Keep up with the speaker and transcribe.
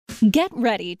Get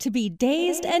ready to be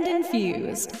dazed and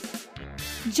infused.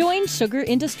 Join sugar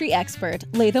industry expert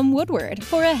Latham Woodward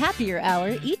for a happier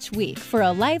hour each week for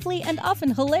a lively and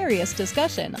often hilarious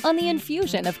discussion on the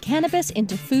infusion of cannabis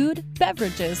into food,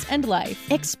 beverages, and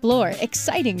life. Explore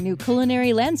exciting new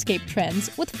culinary landscape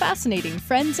trends with fascinating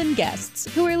friends and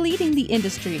guests who are leading the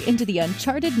industry into the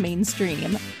uncharted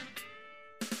mainstream.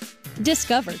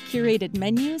 Discover curated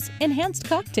menus, enhanced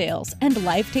cocktails, and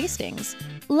live tastings.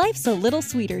 Life's a little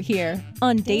sweeter here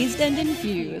on Dazed and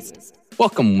Infused.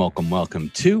 Welcome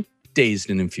to Dazed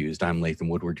and Infused. I'm Latham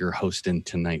Woodward, your host, and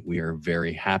tonight we are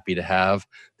very happy to have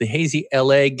the Hazy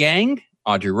LA gang,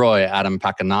 Audrey Roy, Adam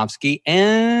Pakanovsky,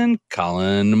 and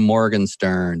Colin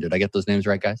Morgenstern. Did I get those names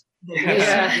right, guys?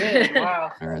 Yeah.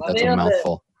 Wow. All right, that's a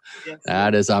mouthful.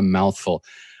 That is a mouthful.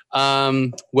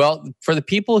 Well, for the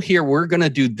people here, we're going to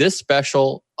do this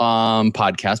special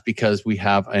podcast because we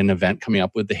have an event coming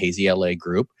up with the Hazy LA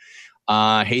group.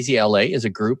 Hazy LA is a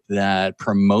group that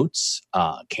promotes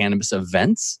cannabis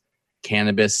events,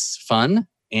 cannabis fun,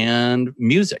 and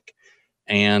music,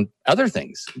 and other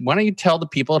things. Why don't you tell the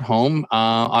people at home,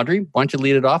 Audrey, why don't you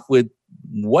lead it off with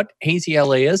what Hazy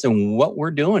LA is and what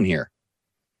we're doing here?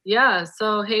 Yeah,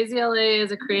 so Hazy LA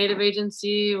is a creative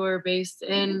agency. We're based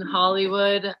in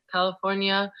Hollywood,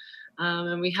 California,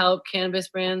 and we help cannabis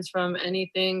brands from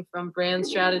anything from brand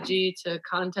strategy to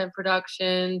content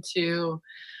production to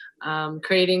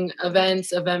creating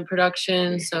events, event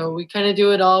production. So we kind of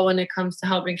do it all when it comes to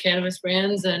helping cannabis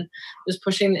brands and just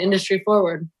pushing the industry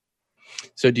forward.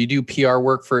 So do you do PR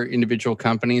work for individual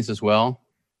companies as well?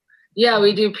 Yeah,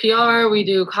 we do PR, we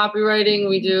do copywriting,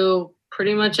 we do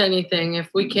pretty much anything. If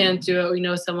we can't do it, we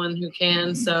know someone who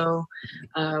can. So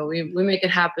we make it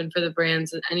happen for the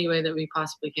brands in any way that we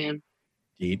possibly can.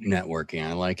 Deep networking.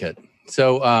 I like it.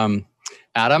 So,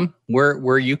 Adam, where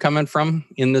are you coming from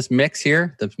in this mix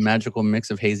here, the magical mix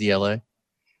of Hazy LA?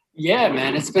 Yeah,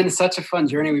 man, it's been such a fun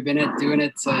journey. We've been doing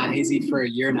it Hazy for a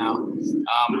year now,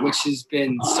 which has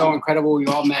been so incredible. We've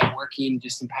all met working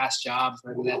just in past jobs,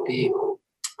 whether that be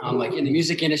like in the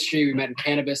music industry. We met in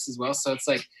cannabis as well. So it's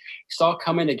like just all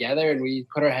coming together, and we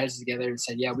put our heads together and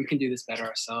said, yeah, we can do this better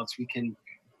ourselves. We can,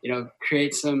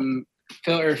 create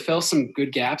fill some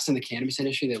good gaps in the cannabis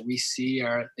industry that we see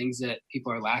are things that people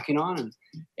are lacking on. And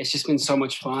it's just been so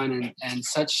much fun and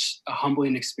such a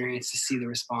humbling experience to see the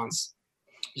response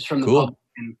just from the public.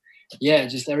 And yeah,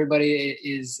 just everybody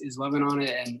is loving on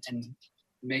it and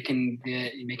making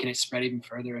it spread even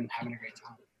further and having a great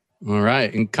time. All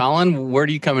right. And Colin, where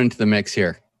do you come into the mix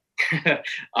here?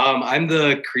 I'm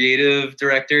the creative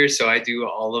director, so I do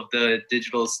all of the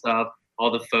digital stuff,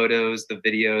 all the photos, the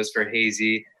videos for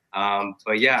Hazy.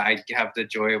 But yeah, I have the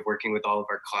joy of working with all of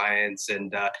our clients,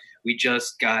 and we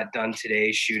just got done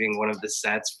today shooting one of the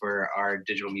sets for our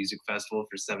digital music festival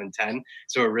for 710.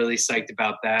 So we're really psyched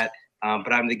about that.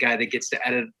 But I'm the guy that gets to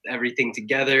edit everything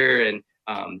together and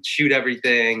shoot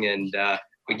everything. And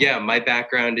but yeah, my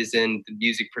background is in the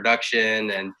music production,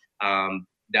 and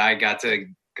I got to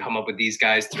come up with these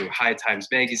guys through High Times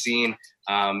magazine.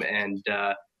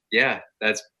 Yeah,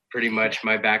 that's pretty much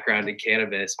my background in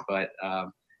cannabis. But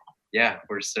yeah,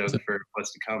 we're stoked for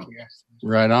what's to come.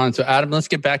 Right on. So Adam, let's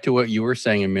get back to what you were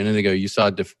saying a minute ago. You saw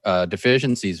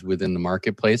deficiencies within the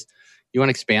marketplace. You want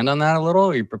to expand on that a little?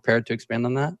 Are you prepared to expand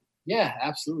on that? Yeah,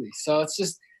 absolutely. So it's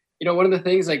just, one of the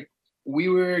things, like, we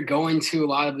were going to a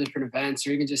lot of different events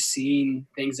or even just seeing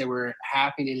things that were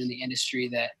happening in the industry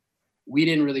that we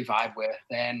didn't really vibe with.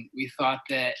 And we thought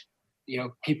that,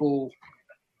 people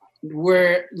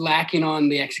were lacking on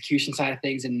the execution side of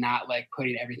things and not like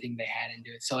putting everything they had into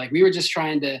it. So like we were just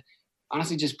trying to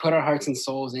honestly just put our hearts and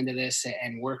souls into this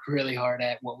and work really hard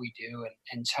at what we do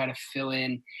and try to fill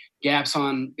in gaps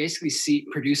on basically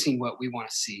producing what we want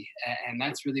to see. And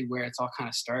that's really where it's all kind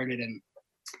of started. And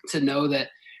to know that,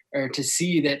 or to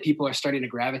see that people are starting to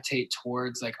gravitate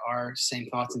towards like our same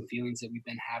thoughts and feelings that we've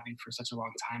been having for such a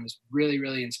long time is really,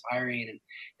 really inspiring, and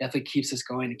definitely keeps us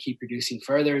going to keep producing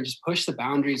further and just push the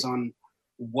boundaries on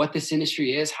what this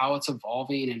industry is, how it's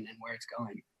evolving, and where it's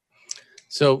going.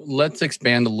 So let's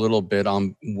expand a little bit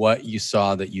on what you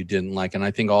saw that you didn't like. And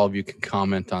I think all of you can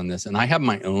comment on this. And I have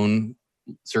my own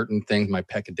certain things, my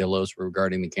peccadillos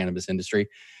regarding the cannabis industry.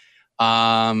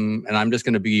 And I'm just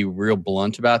going to be real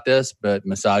blunt about this, but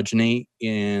misogyny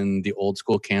in the old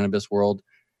school cannabis world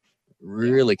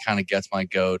really kind of gets my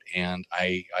goat. And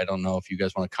I don't know if you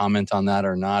guys want to comment on that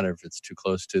or not, or if it's too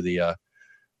close to the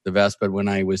vest. But when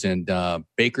I was in San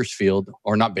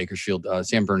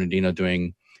Bernardino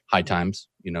doing High Times,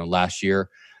 last year,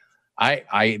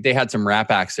 they had some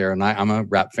rap acts there, and I'm a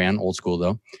rap fan, old school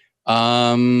though.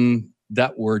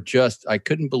 that were just, I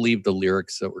couldn't believe the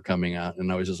lyrics that were coming out.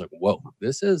 And I was just like, whoa,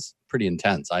 this is pretty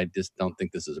intense. I just don't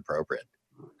think this is appropriate.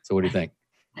 So what do you think?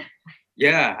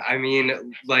 Yeah, I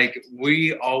mean, like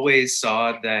we always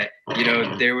saw that, you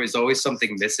know, there was always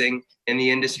something missing in the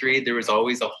industry. There was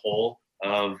always a hole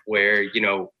of where, you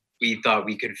know, we thought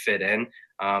we could fit in.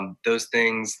 Those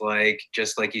things, like,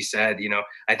 just like you said, you know,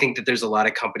 I think that there's a lot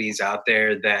of companies out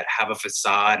there that have a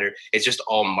facade, or it's just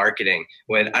all marketing,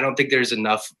 when I don't think there's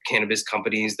enough cannabis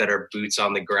companies that are boots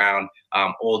on the ground,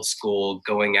 old school,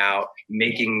 going out,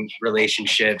 making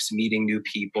relationships, meeting new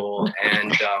people,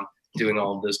 and doing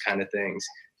all of those kind of things.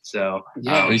 So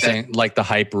are you saying like the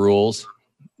hype rules?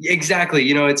 Exactly.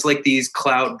 You know, it's like these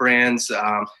clout brands,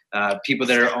 people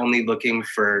that are only looking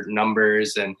for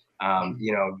numbers and,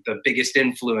 you know, the biggest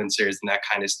influencers and that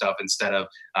kind of stuff, instead of,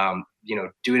 you know,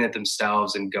 doing it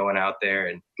themselves and going out there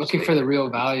and looking for the real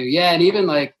value. Yeah. And even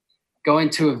like going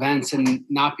to events and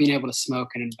not being able to smoke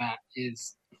an event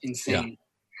is insane.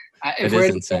 Yeah. It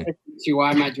is insane.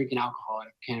 Why am I drinking alcohol at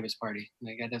a cannabis party?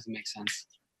 Like, that doesn't make sense.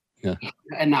 Yeah.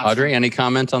 And not Audrey, any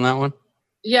comments on that one?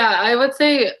 Yeah, I would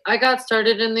say I got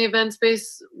started in the event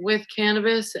space with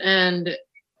cannabis, and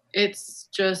it's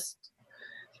just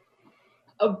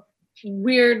a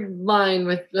weird line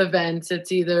with events.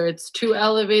 It's too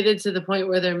elevated to the point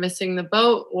where they're missing the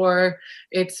boat, or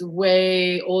it's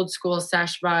way old school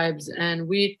sesh vibes. And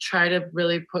we try to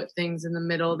really put things in the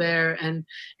middle there and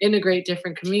integrate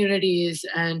different communities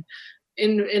and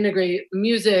integrate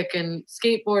music and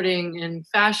skateboarding and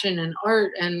fashion and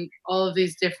art and all of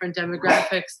these different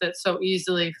demographics that so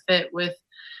easily fit with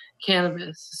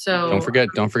cannabis. So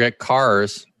don't forget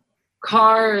cars.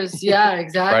 Yeah,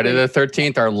 exactly. Friday the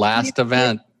 13th, our last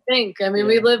event. I mean,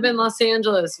 we live in Los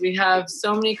Angeles. We have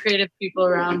so many creative people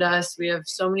around us. We have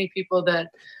so many people that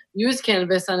use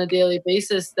cannabis on a daily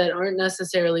basis that aren't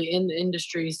necessarily in the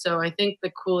industry. So I think the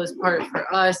coolest part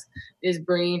for us is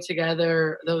bringing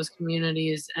together those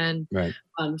communities and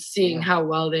seeing how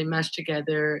well they mesh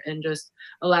together and just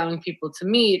allowing people to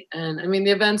meet. And I mean,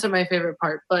 the events are my favorite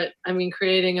part, but I mean,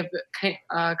 creating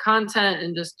content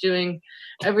and just doing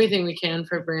everything we can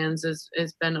for brands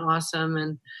has been awesome.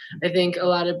 And I think a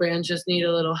lot of brands just need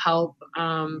a little help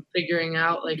figuring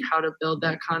out like how to build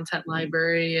that content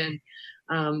library and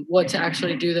what to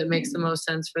actually do that makes the most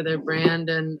sense for their brand.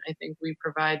 And I think we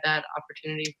provide that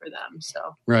opportunity for them.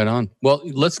 So right on. Well,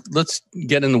 let's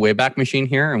get in the Wayback Machine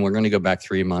here, and we're going to go back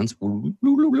 3 months,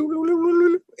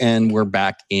 and we're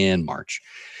back in March.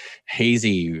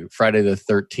 Hazy, Friday the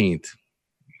 13th,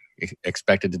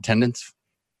 expected attendance,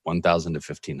 1,000 to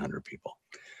 1,500 people.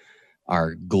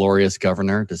 Our glorious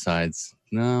governor decides,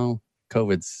 no,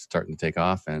 COVID's starting to take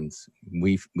off, and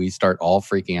we start all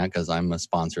freaking out because I'm a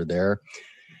sponsor there.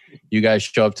 You guys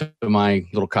show up to my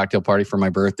little cocktail party for my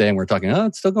birthday, and we're talking, oh,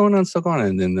 it's still going on.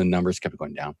 And then the numbers kept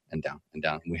going down and down and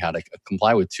down. We had to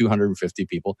comply with 250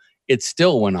 people. It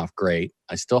still went off great.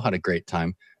 I still had a great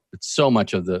time, but so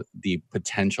much of the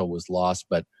potential was lost.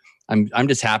 But I'm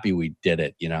just happy we did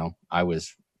it. You know, I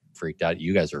was freaked out.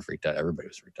 You guys were freaked out. Everybody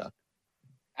was freaked out.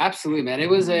 Absolutely, man. It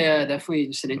was definitely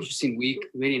just an interesting week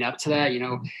leading up to that. You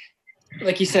know,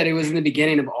 like you said, it was in the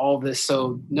beginning of all of this,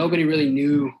 so nobody really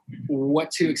knew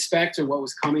what to expect or what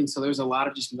was coming. So there was a lot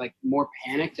of just like more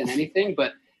panic than anything.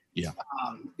 But yeah,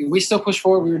 we still pushed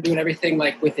forward. We were doing everything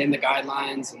like within the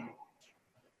guidelines. And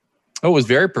it was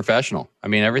very professional. I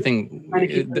mean, everything,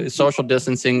 the social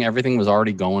distancing, everything was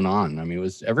already going on. I mean,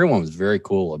 everyone was very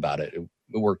cool about it. It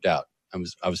worked out. I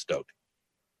was stoked.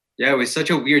 Yeah, it was such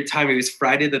a weird time. It was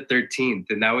Friday the 13th,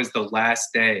 and that was the last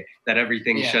day that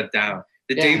everything shut down.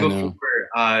 The day before,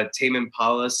 Tame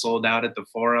Impala sold out at the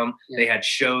Forum. Yeah. They had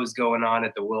shows going on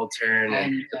at the Wiltern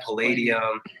and the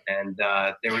Palladium, and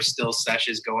there were still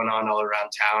sessions going on all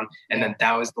around town. And then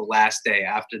that was the last day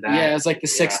after that. Yeah, it was like the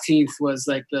 16th was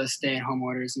like the stay-at-home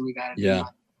orders, and we got it. Yeah.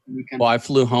 Well, I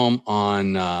flew home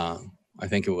on, I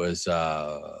think it was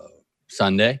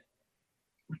Sunday.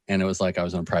 And it was like I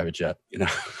was on a private jet, you know.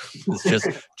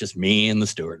 It's just me and the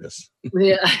stewardess.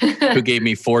 Yeah. Who gave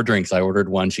me 4 drinks. I ordered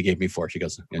 1. She gave me 4. She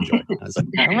goes, enjoy. I was like,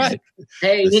 all right.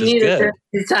 Hey, you need it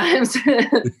these times.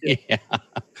 Yeah.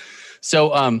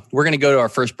 So we're going to go to our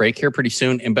first break here pretty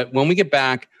soon. But when we get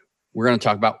back, we're going to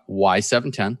talk about why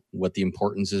 710, what the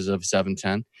importance is of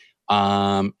 710.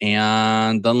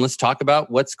 And then let's talk about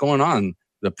what's going on,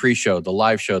 the pre-show, the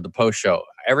live show, the post-show,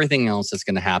 everything else that's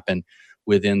going to happen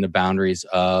within the boundaries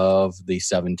of the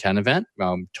 710 event.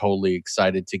 I'm totally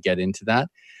excited to get into that.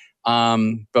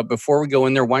 But before we go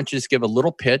in there, why don't you just give a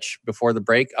little pitch before the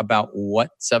break about what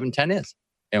 710 is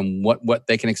and what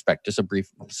they can expect? Just a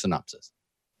brief synopsis.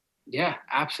 Yeah,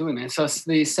 absolutely, man. So it's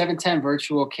the 710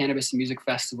 Virtual Cannabis and Music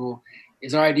Festival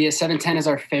is our idea. 710 is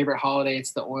our favorite holiday.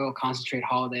 It's the oil concentrate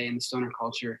holiday in the stoner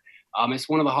culture. It's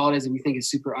one of the holidays that we think is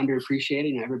super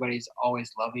underappreciated, and everybody's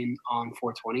always loving on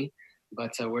 420.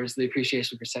 But where's the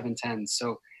appreciation for 710?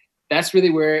 So that's really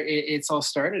where it's all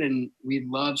started. And we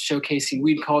love showcasing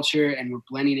weed culture, and we're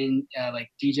blending in like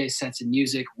DJ sets and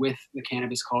music with the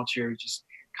cannabis culture, just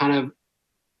kind of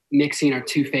mixing our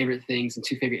two favorite things and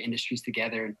two favorite industries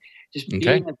together, and just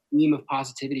being a theme of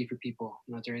positivity for people,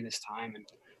 during this time and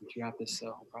throughout this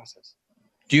whole process.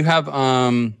 Do you have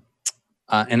an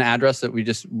address that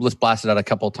let's blast it out a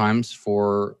couple of times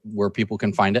for where people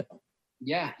can find it?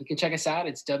 Yeah, you can check us out.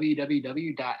 It's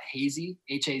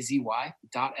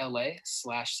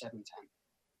www.hazy.la/710.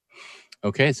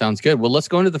 Okay, sounds good. Well, let's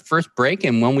go into the first break.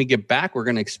 And when we get back, we're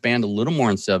going to expand a little more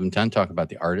on 710, talk about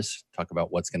the artists, talk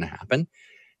about what's going to happen,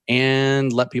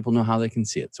 and let people know how they can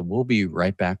see it. So we'll be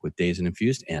right back with Dazed and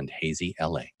Infused and Hazy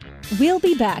LA. We'll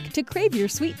be back to crave your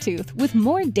sweet tooth with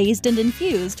more Dazed and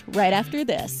Infused right after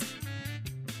this.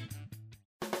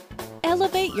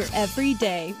 Elevate your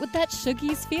everyday with that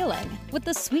Shoogies feeling, with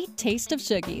the sweet taste of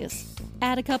Shoogies.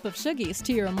 Add a cup of Shoogies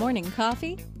to your morning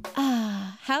coffee.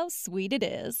 Ah, how sweet it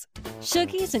is.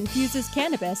 Shoogies infuses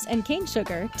cannabis and cane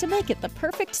sugar to make it the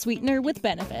perfect sweetener with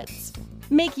benefits.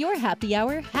 Make your happy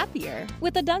hour happier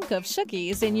with a dunk of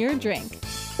Shoogies in your drink.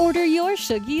 Order your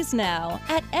Shoogies now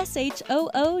at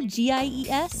shoogies.com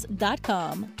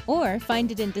or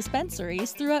find it in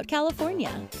dispensaries throughout California.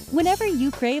 Whenever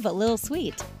you crave a little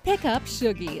sweet, pick up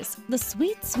Shoogies, the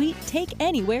sweet, sweet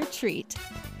take-anywhere treat.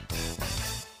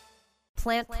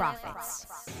 Plant Profits.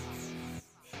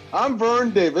 I'm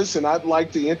Vern Davis, and I'd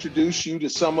like to introduce you to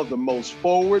some of the most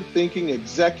forward-thinking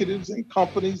executives and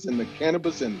companies in the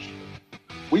cannabis industry.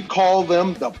 We call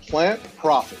them the Plant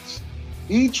Profits.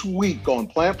 Each week on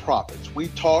Plant Profits, we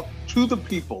talk to the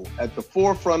people at the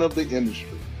forefront of the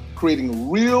industry,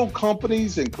 creating real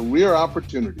companies and career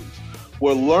opportunities.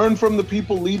 We'll learn from the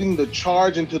people leading the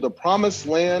charge into the promised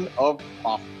land of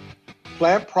profit.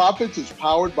 Plant Profits is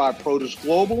powered by Protus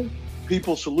Global,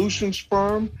 people solutions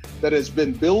firm that has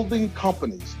been building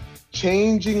companies,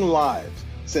 changing lives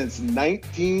since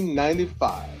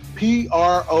 1995.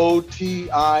 PROTIS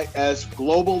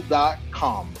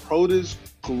global.com, Protus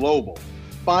Global.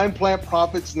 Find Plant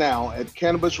Profits now at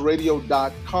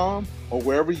cannabisradio.com or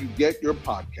wherever you get your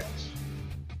podcasts.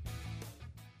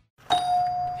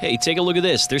 Hey, take a look at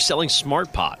this. They're selling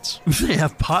smart pots. They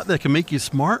have pot that can make you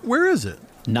smart? Where is it?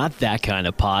 Not that kind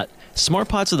of pot. Smart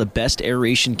pots are the best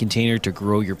aeration container to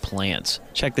grow your plants.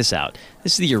 Check this out.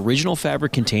 This is the original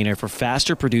fabric container for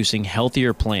faster producing,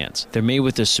 healthier plants. They're made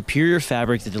with a superior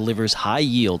fabric that delivers high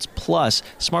yields. Plus,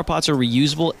 smart pots are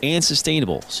reusable and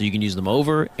sustainable, so you can use them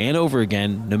over and over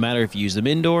again, no matter if you use them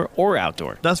indoor or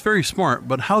outdoor. That's very smart,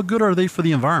 but how good are they for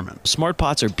the environment? Smart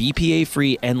pots are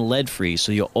BPA-free and lead-free,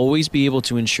 so you'll always be able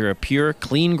to ensure a pure,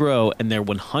 clean grow, and they're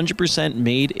 100%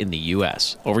 made in the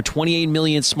U.S. Over 28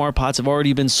 million smart pots have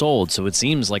already been sold, so it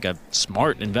seems like a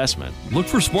smart investment. Look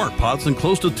for smart pots in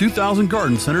close to 2,000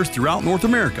 garden centers throughout North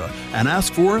America and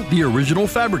ask for the original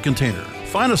fabric container.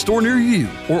 Find a store near you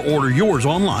or order yours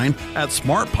online at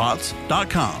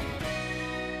smartpots.com.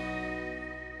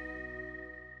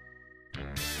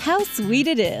 How sweet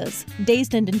it is.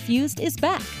 Dazed and Infused is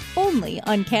back, only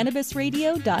on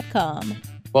cannabisradio.com.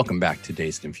 Welcome back to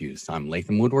Dazed and Infused. I'm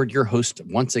Latham Woodward, your host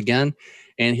once again.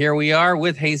 And here we are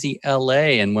with Hazy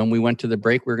LA. And when we went to the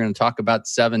break, we were going to talk about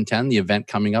 710, the event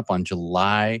coming up on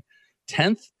July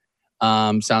 10th.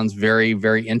 Sounds very,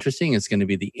 very interesting. It's going to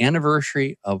be the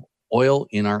anniversary of oil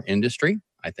in our industry.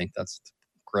 I think that's the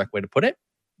correct way to put it.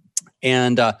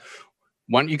 And why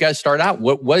don't you guys start out?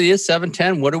 What is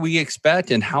 710? What do we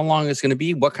expect? And how long it's going to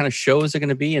be? What kind of show is it going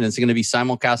to be? And is it going to be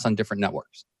simulcast on different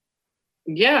networks?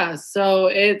 Yeah, so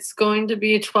it's going to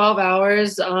be 12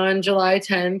 hours on July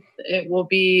 10th. It will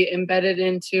be embedded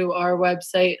into our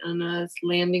website on a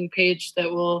landing page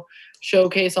that will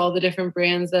showcase all the different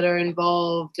brands that are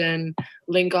involved and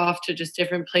link off to just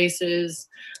different places.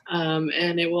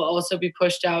 And it will also be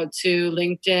pushed out to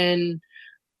LinkedIn,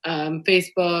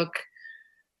 Facebook.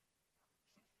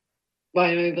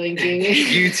 Why am I blinking?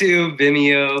 YouTube,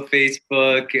 Vimeo,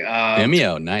 Facebook.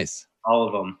 Vimeo, nice. All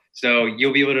of them. So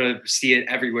you'll be able to see it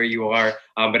everywhere you are,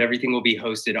 but everything will be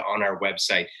hosted on our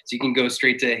website. So you can go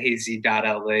straight to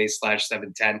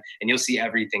hazy.la/710 and you'll see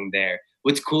everything there.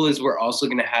 What's cool is we're also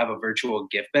going to have a virtual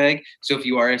gift bag. So if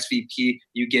you RSVP,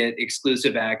 you get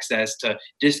exclusive access to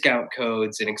discount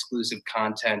codes and exclusive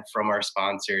content from our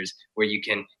sponsors where you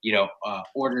can,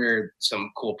 order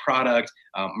some cool product,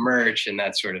 merch, and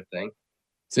that sort of thing.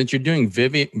 Since you're doing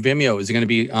Vimeo, is it going to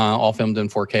be all filmed in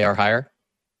 4K or higher?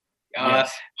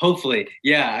 Yes. Hopefully.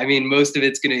 Yeah. I mean, most of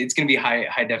it's going to be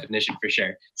high definition for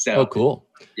sure. So, cool.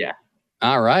 Yeah.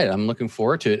 All right. I'm looking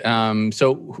forward to it.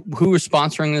 So who is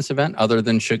sponsoring this event other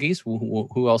than Shuggies?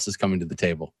 Who else is coming to the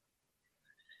table?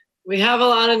 We have a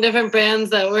lot of different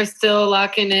brands that we're still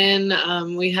locking in.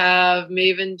 We have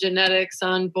Maven Genetics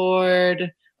on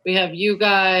board. We have you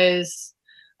guys.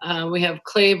 We have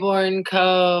Claiborne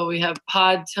Co. We have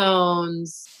Pod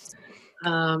Tones.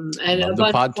 And love the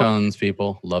Pod Tones,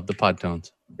 people. Love the Pod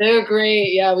Tones. They're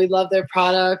great. Yeah, we love their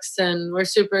products, and we're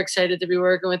super excited to be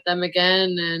working with them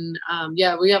again. And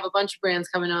we have a bunch of brands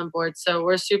coming on board, so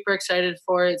we're super excited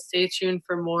for it. Stay tuned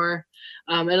for more.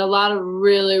 And a lot of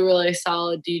really, really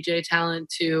solid DJ talent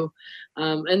too.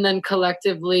 And then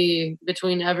collectively,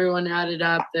 between everyone added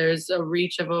up, there's a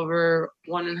reach of over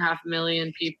 1.5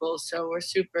 million people. So we're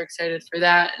super excited for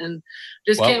that, and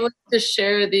just can't wait to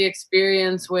share the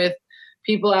experience with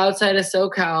people outside of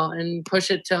SoCal and push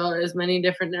it to as many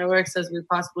different networks as we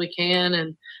possibly can,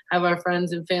 and have our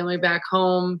friends and family back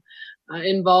home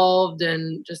involved,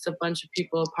 and just a bunch of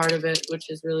people a part of it,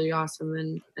 which is really awesome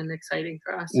and exciting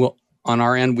for us. Well, on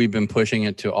our end, we've been pushing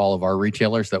it to all of our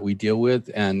retailers that we deal with,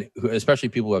 and especially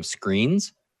people who have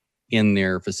screens in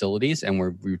their facilities, and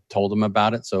we've told them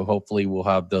about it. So hopefully we'll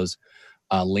have those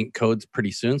link codes pretty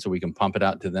soon so we can pump it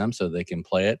out to them so they can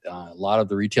play it. A lot of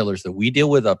the retailers that we deal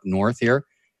with up north here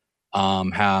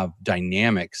have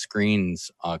dynamic screens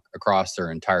across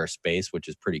their entire space, which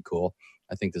is pretty cool.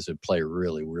 I think this would play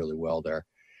really, really well there.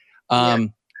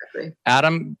 Exactly.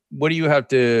 Adam, what do you have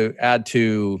to add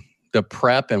to the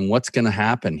prep and what's going to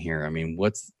happen here? I mean,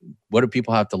 what do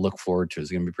people have to look forward to?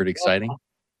 Is it going to be pretty exciting?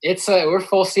 It's we're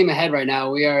full steam ahead right now.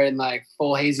 We are in like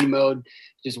full hazy mode,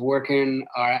 just working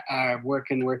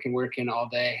all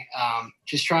day.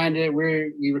 Just trying to.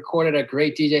 We recorded a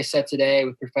great DJ set today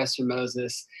with Professor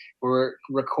Moses. We're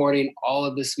recording all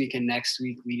of this week and next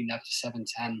week, leading up to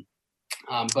 710.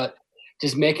 But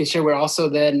just making sure we're also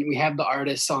then we have the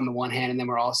artists on the one hand, and then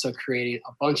we're also creating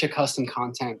a bunch of custom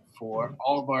content for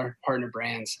all of our partner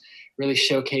brands, really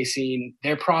showcasing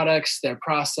their products, their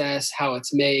process, how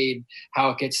it's made, how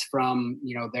it gets from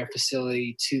their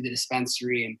facility to the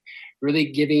dispensary, and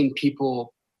really giving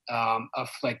people a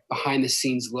like behind the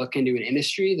scenes look into an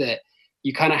industry that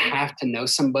you kind of have to know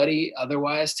somebody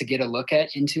otherwise to get a look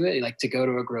into it, like to go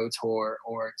to a grow tour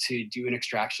or to do an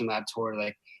extraction lab tour.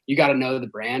 Like you got to know the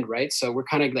brand, right? So we're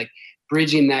kind of like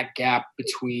bridging that gap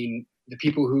between the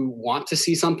people who want to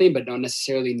see something but don't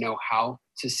necessarily know how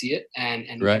to see it, and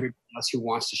right. Everybody else who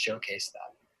wants to showcase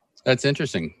that. That's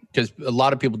interesting because a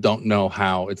lot of people don't know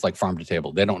how it's like farm to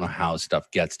table. They don't know how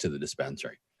stuff gets to the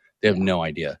dispensary. They have no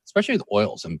idea, especially with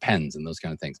oils and pens and those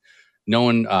kind of things. No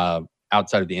one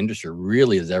outside of the industry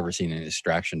really has ever seen an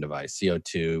extraction device,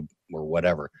 CO2 or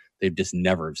whatever. They've just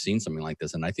never have seen something like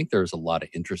this. And I think there's a lot of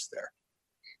interest there.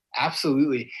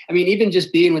 Absolutely. I mean, even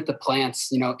just being with the plants,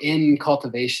 in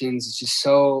cultivations, it's just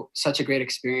such a great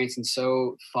experience and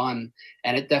so fun.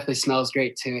 And it definitely smells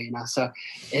great too, So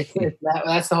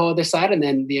that's the whole other side. And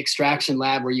then the extraction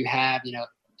lab where you have,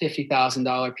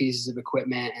 $50,000 pieces of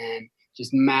equipment and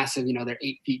just massive, they're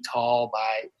 8 feet tall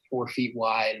by 4 feet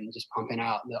wide and just pumping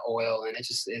out the oil. And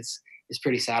it's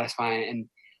pretty satisfying. And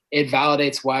it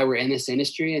validates why we're in this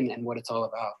industry and what it's all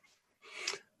about.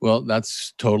 Well,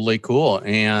 that's totally cool.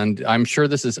 And I'm sure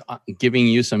this is giving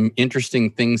you some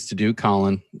interesting things to do,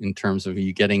 Colin, in terms of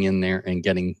you getting in there and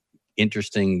getting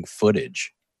interesting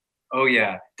footage. Oh,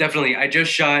 yeah, definitely. I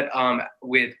just shot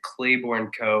with Claiborne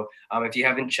Co. If you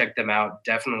haven't checked them out,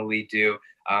 definitely do.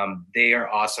 They are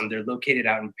awesome. They're located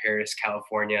out in Paris,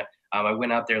 California. I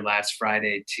went out there last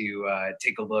Friday to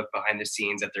take a look behind the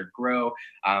scenes at their grow.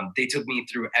 They took me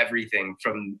through everything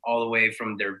from all the way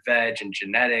from their veg and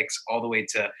genetics, all the way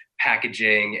to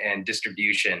packaging and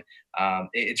distribution.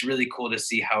 It's really cool to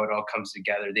see how it all comes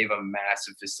together. They have a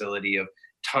massive facility of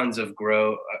tons of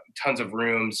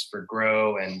rooms for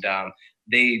grow, and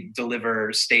they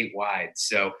deliver statewide.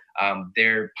 So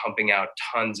they're pumping out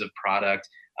tons of product.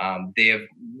 They have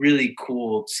really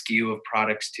cool SKU of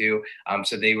products too.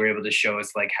 So they were able to show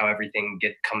us like how everything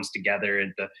comes together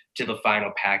to the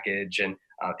final package. And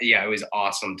it was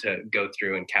awesome to go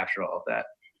through and capture all of that.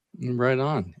 Right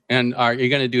on. And are you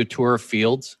going to do a tour of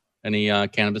fields, any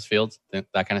cannabis fields,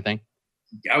 that kind of thing?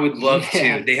 I would love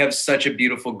to. They have such a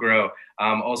beautiful grow.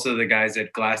 Also the guys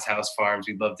at Glass House Farms,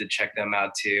 we'd love to check them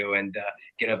out too and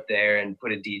get up there and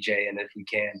put a DJ in if we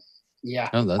can.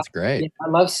 Yeah. Oh, that's great. I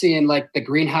love seeing like the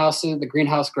greenhouses. The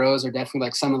greenhouse grows are definitely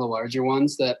like some of the larger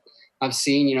ones that I've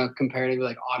seen, comparatively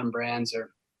like Autumn Brands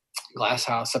or, glass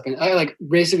house up in like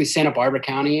basically Santa Barbara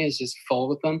County is just full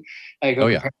with them. Like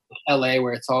LA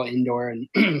where it's all indoor and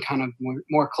kind of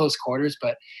more close quarters,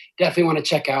 but definitely want to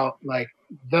check out like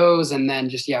those. And then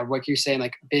just, what you're saying,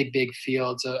 like big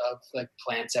fields of like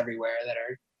plants everywhere that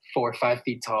are 4 or 5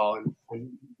 feet tall and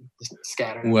just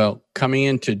scattered. Well, coming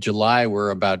into July,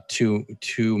 we're about two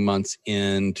months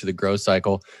into the grow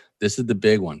cycle. This is the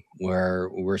big one where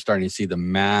we're starting to see the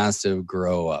massive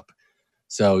grow up.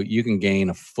 So you can gain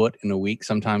a foot in a week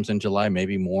sometimes in July,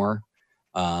 maybe more.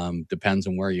 Depends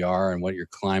on where you are and what your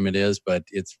climate is, but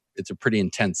it's a pretty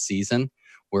intense season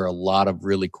where a lot of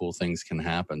really cool things can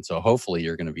happen. So hopefully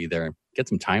you're going to be there and get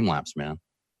some time lapse, man.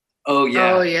 Oh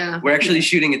yeah. Oh yeah. We're actually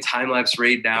shooting a time lapse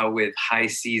right now with High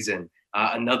Season,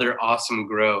 another awesome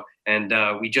grow. And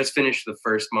we just finished the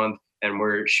first month and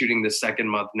we're shooting the second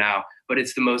month now, but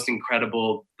it's the most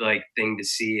incredible like thing to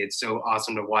see. It's so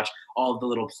awesome to watch all of the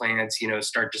little plants,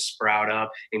 start to sprout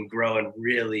up and grow and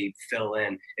really fill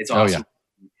in. It's awesome.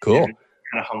 Oh, yeah. Cool. Kind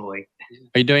of humbling.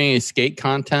 Are you doing any skate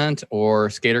content or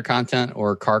skater content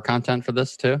or car content for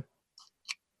this too?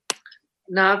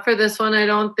 Not for this one, I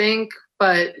don't think,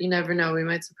 but you never know. We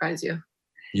might surprise you.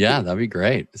 Yeah, that'd be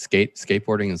great.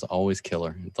 Skateboarding is always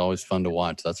killer. It's always fun to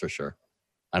watch. That's for sure.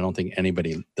 I don't think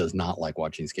anybody does not like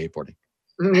watching skateboarding.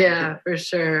 Yeah, for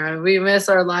sure. We miss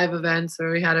our live events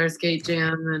where we had our skate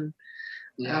jam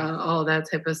and all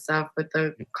that type of stuff with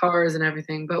the cars and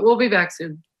everything. But we'll be back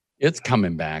soon. It's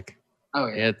coming back. Oh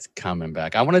yeah, it's coming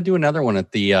back. I want to do another one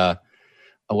at the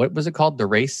what was it called? The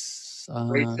race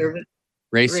service.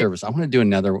 Race service. I want to do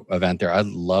another event there. I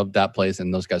love that place,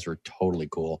 and those guys were totally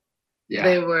cool. Yeah,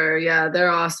 they were. Yeah, they're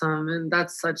awesome, and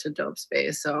that's such a dope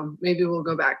space. So maybe we'll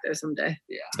go back there someday.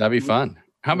 Yeah, that'd be fun.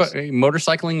 How about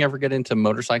motorcycling? You ever get into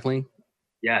motorcycling?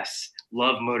 Yes,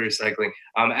 love motorcycling.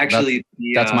 Actually,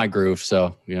 that's my groove.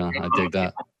 So I dig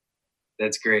that.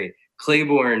 That's great.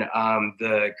 Claiborne,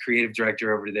 the creative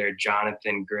director over there,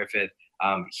 Jonathan Griffith.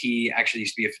 He actually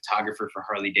used to be a photographer for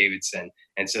Harley Davidson.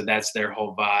 And so that's their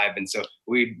whole vibe. And so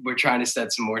we're trying to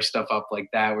set some more stuff up like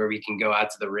that, where we can go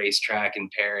out to the racetrack in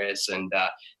Paris and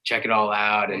check it all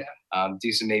out and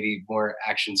do some maybe more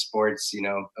action sports,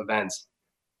 events.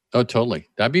 Oh, totally.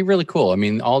 That'd be really cool. I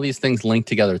mean, all these things link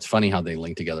together. It's funny how they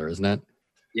link together, isn't it?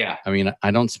 Yeah. I mean, I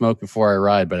don't smoke before I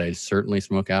ride, but I certainly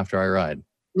smoke after I ride.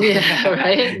 Yeah,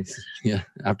 right? Yeah.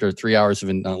 After 3 hours of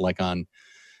it, like on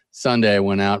Sunday, I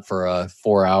went out for a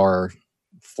 4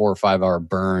 or 5 hour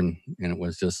burn, and it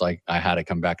was just like I had to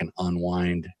come back and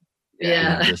unwind.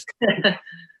 Yeah.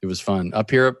 It was fun. Up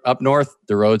here, up north,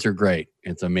 the roads are great.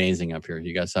 It's amazing up here.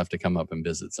 You guys have to come up and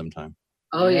visit sometime.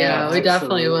 Oh, yeah, we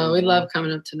definitely will. We love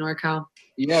coming up to NorCal.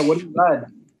 Yeah, what do you ride?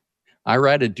 I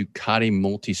ride a Ducati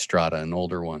Multistrada, an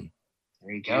older one.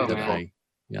 There you go, man.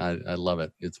 Yeah, I love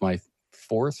it. It's my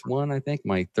 4th one, I think,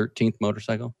 my 13th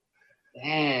motorcycle.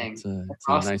 Dang. It's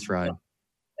awesome. A nice ride.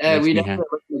 We definitely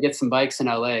get some bikes in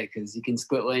LA because you can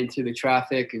split lane through the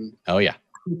traffic and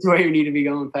it's where you need to be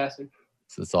going faster.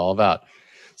 So it's all about.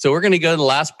 So we're going to go to the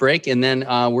last break, and then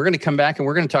we're going to come back and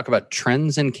we're going to talk about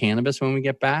trends in cannabis when we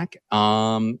get back,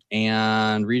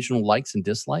 and regional likes and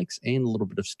dislikes, and a little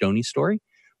bit of Stoney story,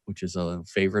 which is a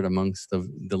favorite amongst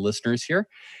the listeners here.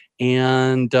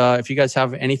 And if you guys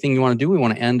have anything you want to do, we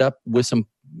want to end up with some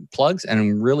plugs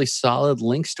and really solid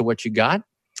links to what you got.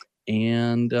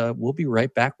 And we'll be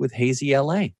right back with Hazy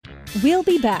LA. We'll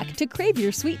be back to crave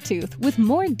your sweet tooth with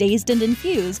more Dazed and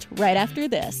Infused right after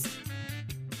this.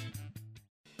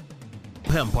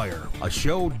 Hempire, a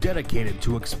show dedicated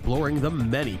to exploring the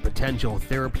many potential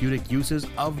therapeutic uses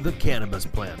of the cannabis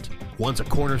plant. Once a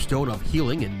cornerstone of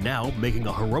healing and now making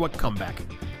a heroic comeback,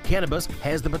 cannabis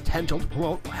has the potential to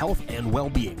promote health and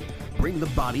well-being, bring the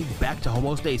body back to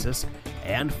homeostasis,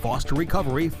 and foster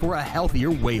recovery for a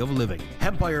healthier way of living.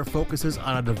 Hempire focuses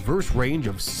on a diverse range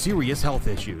of serious health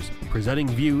issues, presenting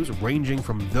views ranging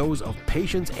from those of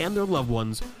patients and their loved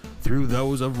ones through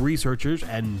those of researchers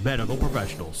and medical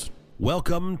professionals.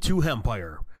 Welcome to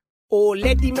Hempire. Oh,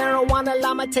 let the marijuana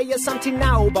llama tell you something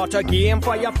now about a game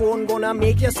for your phone gonna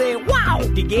make you say, wow!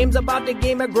 The game's about the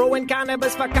game of growing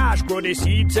cannabis for cash. Grow the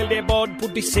seed, sell the bud,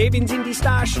 put the savings in the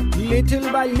stash.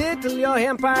 Little by little, your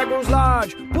empire grows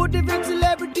large. Put the big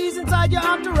celebrities inside your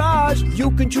entourage.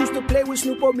 You can choose to play with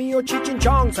Snoop or me or Cheech and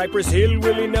Chong. Cypress Hill,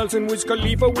 Willie Nelson, Wiz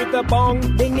Khalifa with a bong.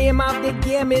 The name of the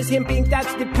game is Hemp Inc.,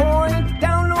 that's the point.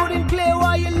 Download and play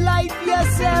while you light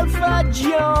yourself a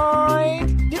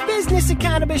joint. The business of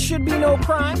cannabis should be no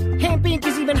crime. Hemp Inc.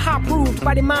 is even hot-proofed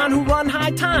by the man who run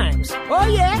High Times. Oh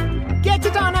yeah? Get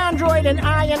it on Android and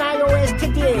iOS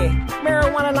today.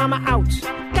 Marijuana Llama out.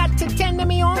 Got to tend to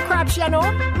me own crops, you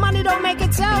know. Money don't make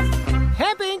itself.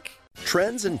 Hemp Inc.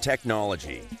 Trends in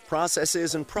technology,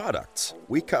 processes, and products.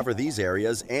 We cover these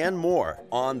areas and more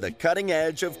on the cutting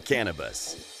edge of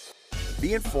cannabis.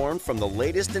 Be informed from the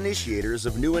latest initiators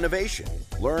of new innovation.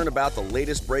 Learn about the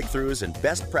latest breakthroughs and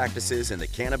best practices in the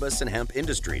cannabis and hemp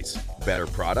industries. Better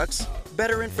products,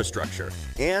 better infrastructure,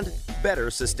 and better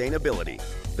sustainability.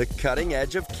 The cutting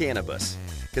edge of cannabis.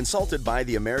 Consulted by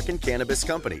the American Cannabis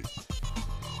Company.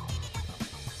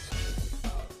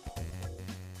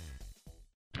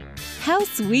 How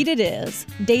sweet it is!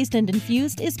 Dazed and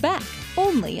Infused is back,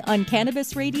 only on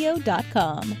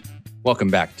CannabisRadio.com. Welcome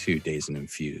back to Dazed and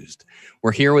Infused.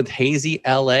 We're here with Hazy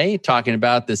LA talking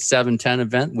about the 710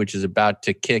 event, which is about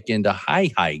to kick into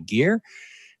high gear.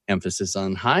 Emphasis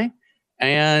on high.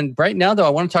 And right now, though, I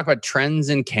want to talk about trends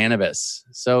in cannabis.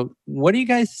 So what do you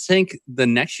guys think the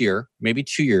next year, maybe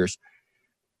 2 years,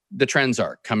 the trends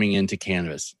are coming into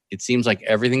cannabis? It seems like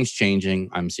everything's changing.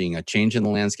 I'm seeing a change in the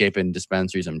landscape in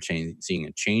dispensaries. I'm seeing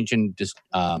a change in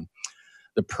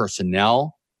the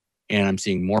personnel, and I'm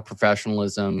seeing more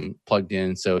professionalism plugged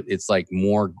in. So it's like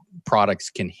more products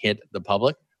can hit the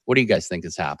public. What do you guys think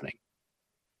is happening?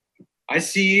 I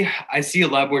see a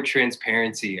lot more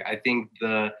transparency. I think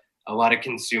a lot of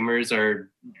consumers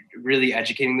are really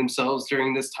educating themselves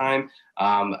during this time.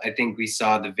 I think we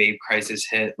saw the vape crisis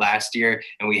hit last year,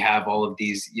 and we have all of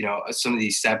these, some of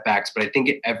these setbacks, but I think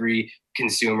every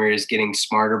consumer is getting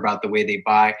smarter about the way they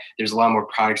buy. There's a lot more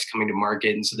products coming to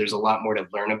market, and so there's a lot more to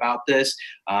learn about this.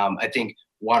 I think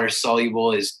water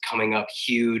soluble is coming up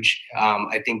huge.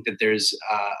 I think that there's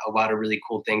a lot of really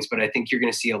cool things, but I think you're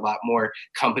going to see a lot more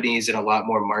companies and a lot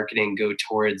more marketing go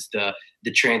towards the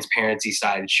transparency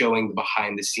side, showing the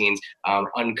behind the scenes,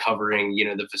 uncovering,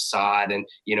 the facade and,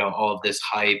 all of this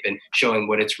hype and showing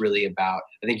what it's really about.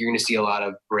 I think you're going to see a lot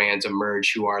of brands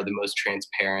emerge who are the most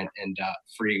transparent and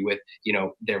free with,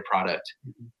 their product.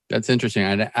 That's interesting.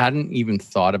 I hadn't even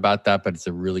thought about that, but it's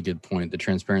a really good point. The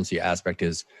transparency aspect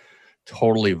is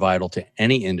totally vital to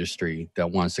any industry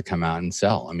that wants to come out and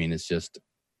sell. I mean, it's just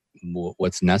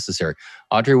what's necessary.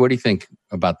 Audrey, what do you think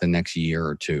about the next year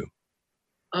or two?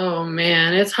 Oh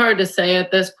man, it's hard to say at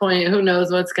this point. Who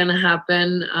knows what's going to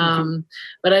happen?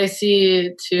 But I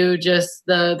see too just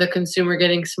the consumer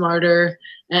getting smarter,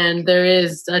 and there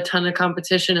is a ton of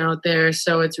competition out there.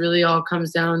 So it's really all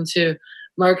comes down to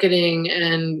marketing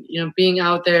and being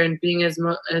out there and being as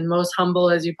most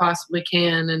humble as you possibly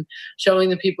can and showing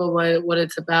the people what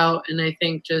it's about. And I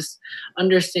think just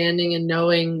understanding and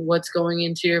knowing what's going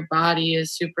into your body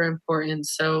is super important.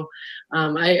 So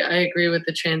I agree with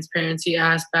the transparency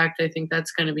aspect. I think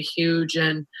that's going to be huge.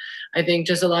 And I think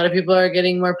just a lot of people are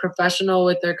getting more professional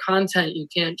with their content. You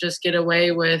can't just get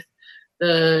away with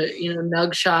the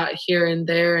nug shot here and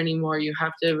there anymore. You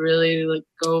have to really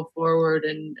go forward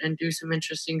and do some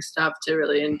interesting stuff to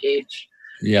really engage.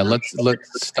 Yeah, let's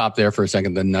stop there for a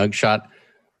second. The nug shot.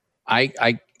 I'm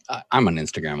on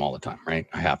Instagram all the time, right?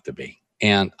 I have to be,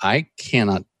 and I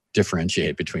cannot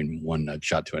differentiate between one nug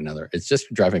shot to another. It's just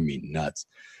driving me nuts.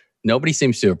 Nobody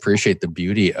seems to appreciate the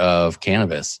beauty of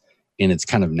cannabis in its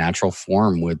kind of natural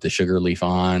form with the sugar leaf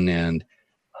on, and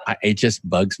it just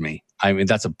bugs me. I mean,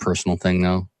 that's a personal thing,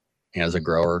 though, as a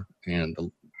grower and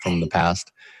from the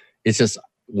past. It's just,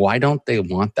 why don't they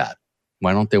want that?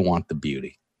 Why don't they want the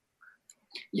beauty?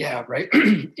 Yeah, right.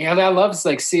 Yeah, I love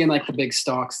seeing the big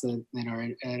stalks that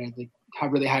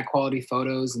have really high quality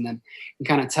photos, and then you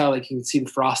kind of tell you can see the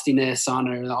frostiness on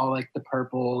it, all the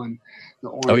purple and the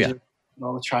orange, oh, yeah.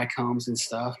 All the trichomes and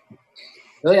stuff.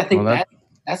 Really, I think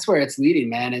that's where it's leading,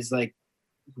 man. Is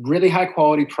really high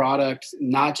quality product,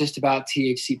 not just about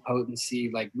THC potency,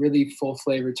 really full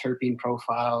flavor terpene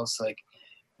profiles,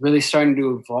 really starting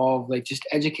to evolve, just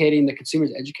educating the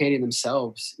consumers, educating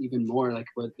themselves even more.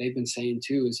 What they've been saying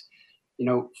too is,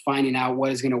 finding out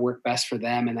what is going to work best for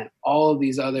them. And then all of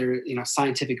these other,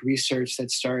 scientific research that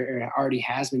already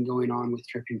has been going on with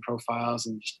terpene profiles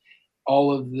and just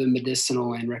all of the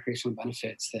medicinal and recreational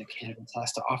benefits that cannabis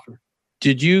has to offer.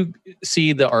 Did you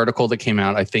see the article that came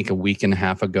out, I think, a week and a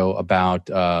half ago about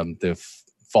the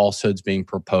falsehoods being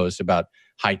proposed about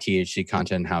high THC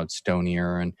content, how it's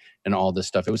stonier and all this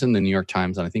stuff? It was in the New York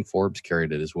Times, and I think Forbes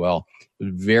carried it as well. It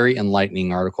was a very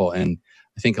enlightening article, and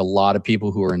I think a lot of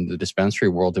people who are in the dispensary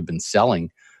world have been selling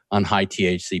on high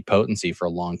THC potency for a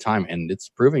long time, and it's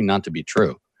proving not to be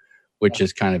true, which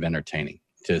is kind of entertaining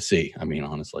to see, I mean,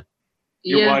 honestly.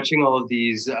 You're watching all of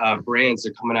these brands that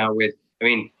are coming out with,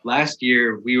 last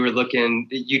year we were looking,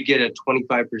 you'd get a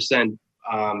 25%,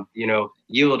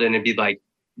 yield, and it'd be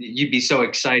you'd be so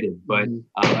excited. But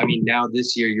now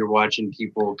this year you're watching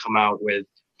people come out with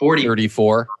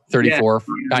 34. Yeah.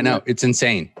 I know, it's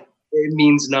insane. it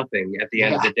means nothing at the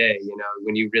end of the day,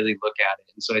 when you really look at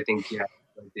it. And so I think,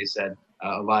 like they said,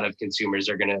 a lot of consumers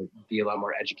are going to be a lot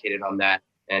more educated on that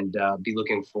and be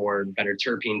looking for better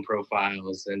terpene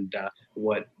profiles and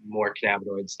what more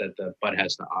cannabinoids that the bud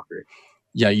has to offer.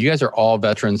 Yeah, you guys are all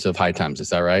veterans of High Times, is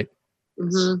that right?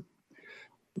 Mm-hmm.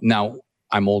 Now,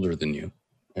 I'm older than you,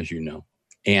 as you know.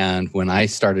 And when I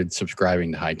started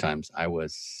subscribing to High Times, I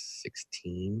was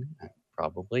 16,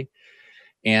 probably.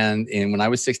 And when I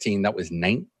was 16, that was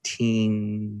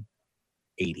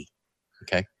 1980.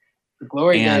 Okay.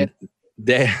 Glory. And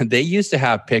they used to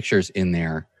have pictures in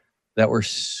there that were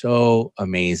so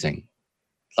amazing,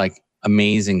 like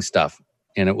amazing stuff.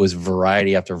 And it was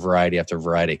variety after variety after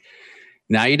variety.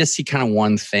 Now you just see kind of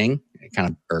one thing. It kind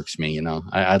of irks me,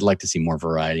 I'd like to see more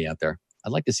variety out there.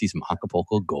 I'd like to see some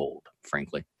Acapulco Gold,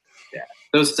 frankly. Yeah.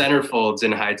 Those centerfolds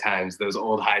in High Times, those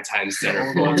old High Times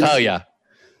centerfolds. Oh, yeah.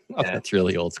 Oh, that's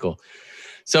really old school.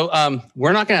 So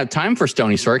we're not going to have time for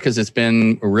Stony Story because it's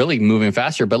been really moving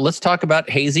faster. But let's talk about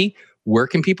Hazy. Where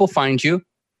can people find you?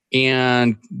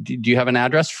 And do you have an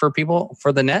address for people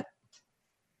for the net?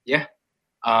 Yeah.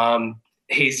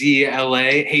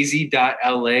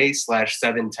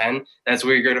 hazy.la/710. That's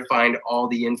where you're going to find all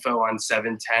the info on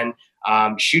 710.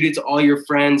 Shoot it to all your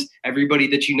friends, everybody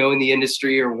that you know in the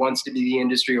industry or wants to be in the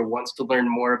industry or wants to learn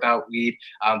more about weed.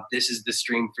 This is the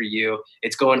stream for you.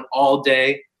 It's going all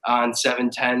day on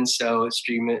 710, so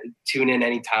tune in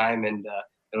anytime, and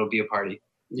it'll be a party.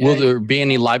 Yeah. Will there be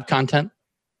any live content?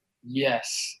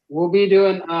 Yes. We'll be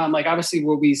doing, obviously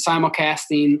we'll be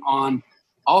simulcasting on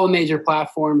all the major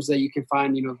platforms that you can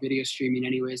find, video streaming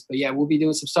anyways. But yeah, we'll be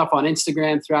doing some stuff on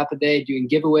Instagram throughout the day, doing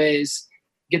giveaways,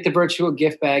 get the virtual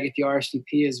gift bag if you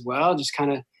RSVP as well. Just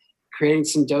kind of creating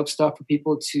some dope stuff for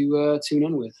people to tune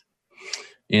in with.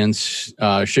 And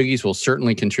Shuggies will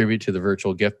certainly contribute to the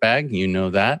virtual gift bag. You know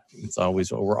that.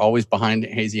 We're always behind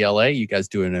Hazy LA. You guys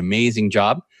do an amazing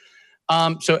job.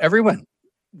 So everyone,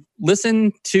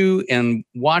 listen to and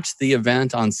watch the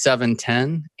event on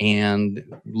 710 and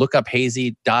look up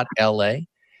hazy.la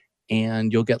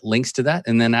and you'll get links to that.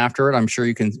 And then after it, I'm sure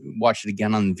you can watch it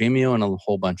again on Vimeo and a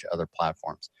whole bunch of other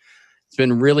platforms. It's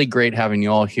been really great having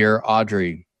you all here.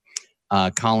 Audrey,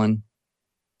 Colin,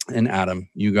 and Adam,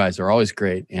 you guys are always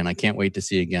great. And I can't wait to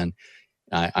see you again.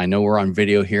 I know we're on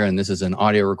video here and this is an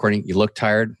audio recording. You look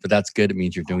tired, but that's good. It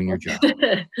means you're doing your job.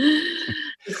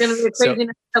 It's going to be a crazy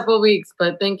next couple of weeks,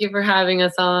 but thank you for having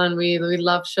us on. We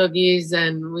love Shuggies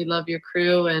and we love your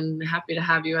crew and happy to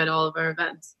have you at all of our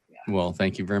events. Well,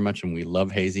 thank you very much. And we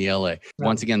love Hazy LA.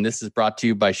 Once again, this is brought to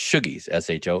you by Shuggies,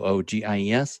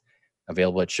 SHOOGIES,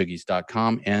 available at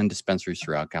shuggies.com and dispensaries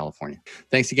throughout California.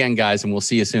 Thanks again, guys, and we'll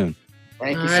see you soon.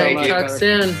 Thank you so much. Talk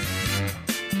soon.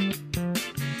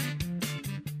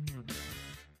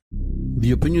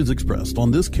 The opinions expressed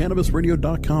on this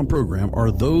CannabisRadio.com program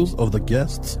are those of the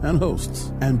guests and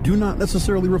hosts and do not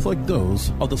necessarily reflect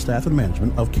those of the staff and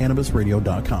management of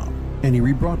CannabisRadio.com. Any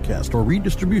rebroadcast or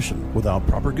redistribution without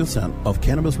proper consent of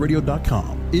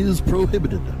CannabisRadio.com is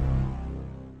prohibited.